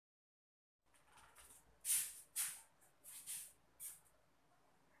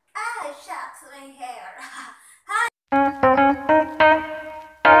shucks, my hair.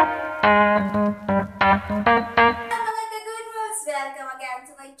 Mga ka-good moods! Welcome again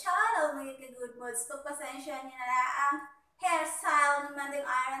to my channel, mga ka-good moods. Pagpasensya niyo na ang hairstyle ng Manding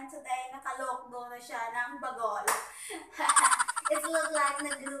Iron today. Nakalokdo na siya ng bagol. It look like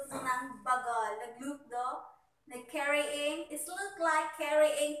nag-look ng bagol. Nag-look do? Nag-carrying? It look like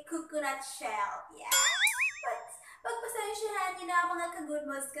carrying coconut shell. Yeah. But pagpasensyahan niyo na mga ka-good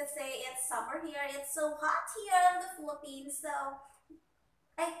moods kasi it's summer here. It's so hot here in the Philippines. So,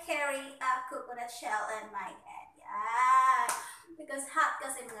 I carry a coconut shell in my head. Yeah. Because hot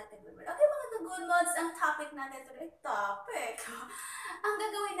kasi mga ka-good moods. Okay mga ka-good moods, ang topic natin today, ang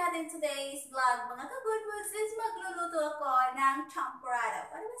gagawin natin today's vlog, mga ka-good moods, is magluluto ako ng champorado.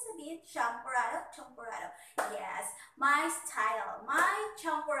 Paano ba sabihin? Champorado? Champorado. Yes, my style. My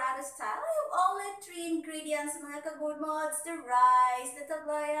champorado style. I have only 3 ingredients, mga ka-good moods. The rice, the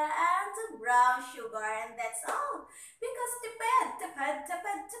tablaya, and the brown sugar. And that's all. Because tipid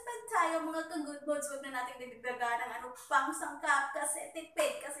tayo mga ka-good moods. Huwag na natin dagdagan ng pang sangkap kasi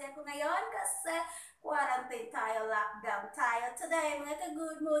tipid. Kasi ako ngayon kasi quarantine tayo, lockdown tayo today mga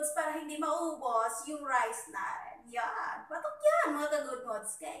ka-good moods para hindi maubos yung rice natin. Yan. Patok yan mga ka-good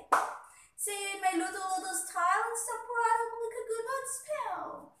moods. Okay? See, may luto-luto style ang champorado mga ka-good moods.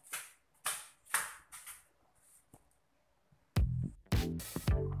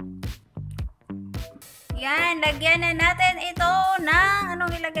 Yan, lagyan na natin ito ng,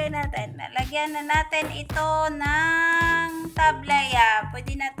 anong ilagay natin? Lagyan na natin ito ng tablaya.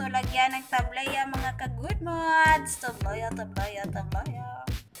 Pwede na ito lagyan ng tablaya, mga ka-good moods. Tablaya. 4,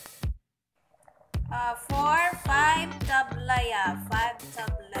 5 tablaya. 5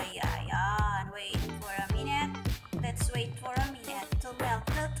 tablaya. Yan, wait for a minute. Let's wait for a minute to melt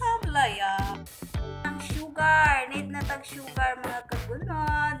the tablaya. Ang sugar. Need na tag-sugar, mga ka-good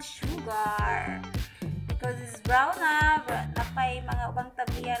moods. Sugar. Because it's brown na, napay mga ubang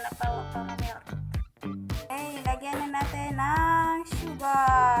tabiya na pang-milk. Okay, lagyan na natin ng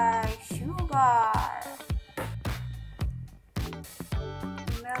sugar.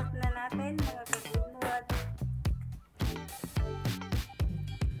 Melt na natin mga ka-good.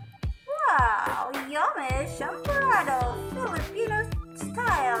 Wow, yummy champorado Filipino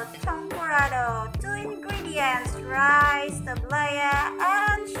style champorado. 2 ingredients, rice, tablaya,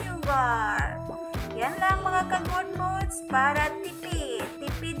 and sugar. Yan lang mga ka-good moods para tipid.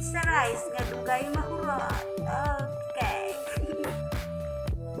 Tipid sa rice nga dugay mahurot. Okay.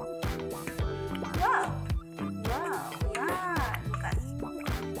 Wow. Yan.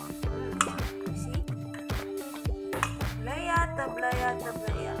 See? Tablaya.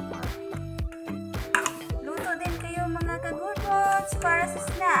 Luto din kayo mga ka-good moods para sa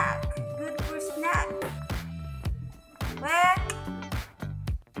snack. Good for snack. Well,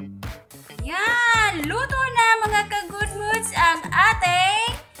 yan! Luto na mga ka-good moods ang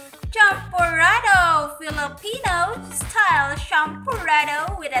ating Champorado Filipino style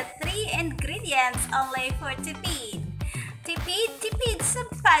champorado with a 3 ingredients only for tipid. Tipid sa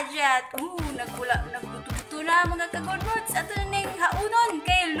budget. Nagbuto na mga ka-good moods. Ato na yung haunon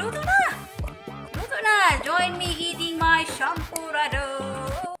kay luto na! Join me eating my champorado.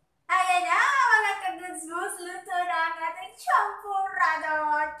 Ayan na mga ka-good moods. Luto na ang ating champorado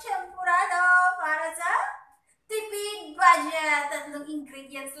para sa tipid budget. 3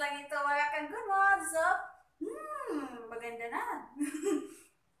 ingredients lang ito mga ka-good moods. So, maganda na.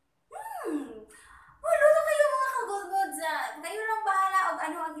 Luto kayo mga ka-good moods. Kayo lang bahala o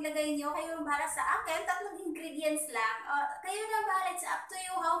ano ang ilagay nyo. Kayo lang bahala sa akin. 3 ingredients lang. Kayo lang bahala. It's up to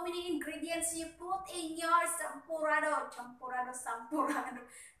you how many ingredients you put in your champorado. Champorado.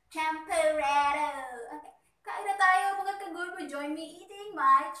 Okay. Kain na tayo mga ka-good moods. Join me eating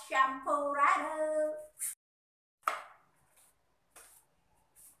my champorado.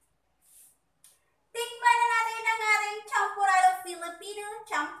 Tikman na natin ang ating Champorado Filipino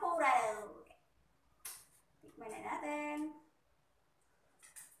champorado. Okay. Tikman na natin.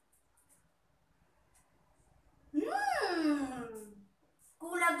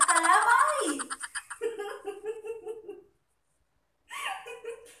 Kulag kalamay!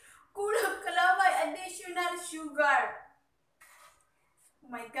 Kulang kalamay, additional sugar. Oh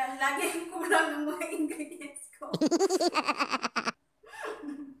my God, lagi kulang ng mga ingredients ko.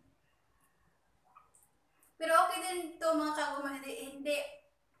 Pero okay din ito mga kagumad. Hindi,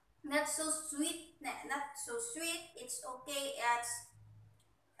 not so sweet. It's okay. It's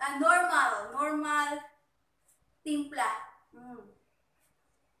normal timpla.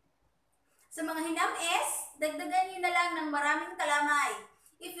 Sa mga hinamis, dagdagan nyo na lang ng maraming kalamay.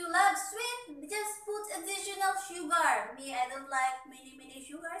 If you love sweet, just put additional sugar. Me, I don't like many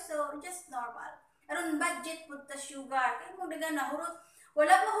sugar, so just normal. Aron budget pud ta sugar. Kay mo daga nahurot.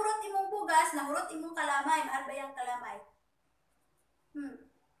 Wala mahurot imong bugas, nahurot imong kalamay, maarbayang kalamay.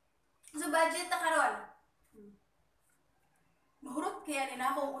 So budget ta karon. Mahurot kaya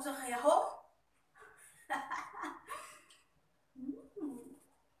nila akong usa kaya ho?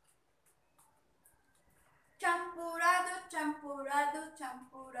 Champorado, champorado,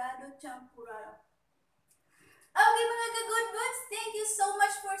 champorado, champorado. Okay mga ka-good moods, thank you so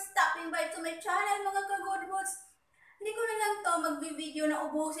much for stopping by to my channel mga ka-good moods. Hindi ko na lang to magbi-video na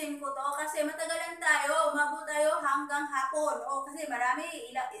ubusin ko to kasi matagalan tayo, umabot tayo hanggang hapon. O kasi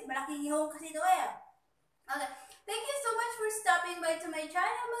malaking ihong kasi to eh. Okay, thank you so much for stopping by to my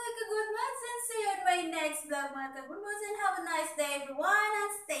channel mga ka-good moods and see you in my next vlog mga ka-good moods and have a nice day everyone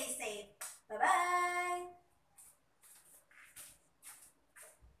and stay safe. Bye-bye!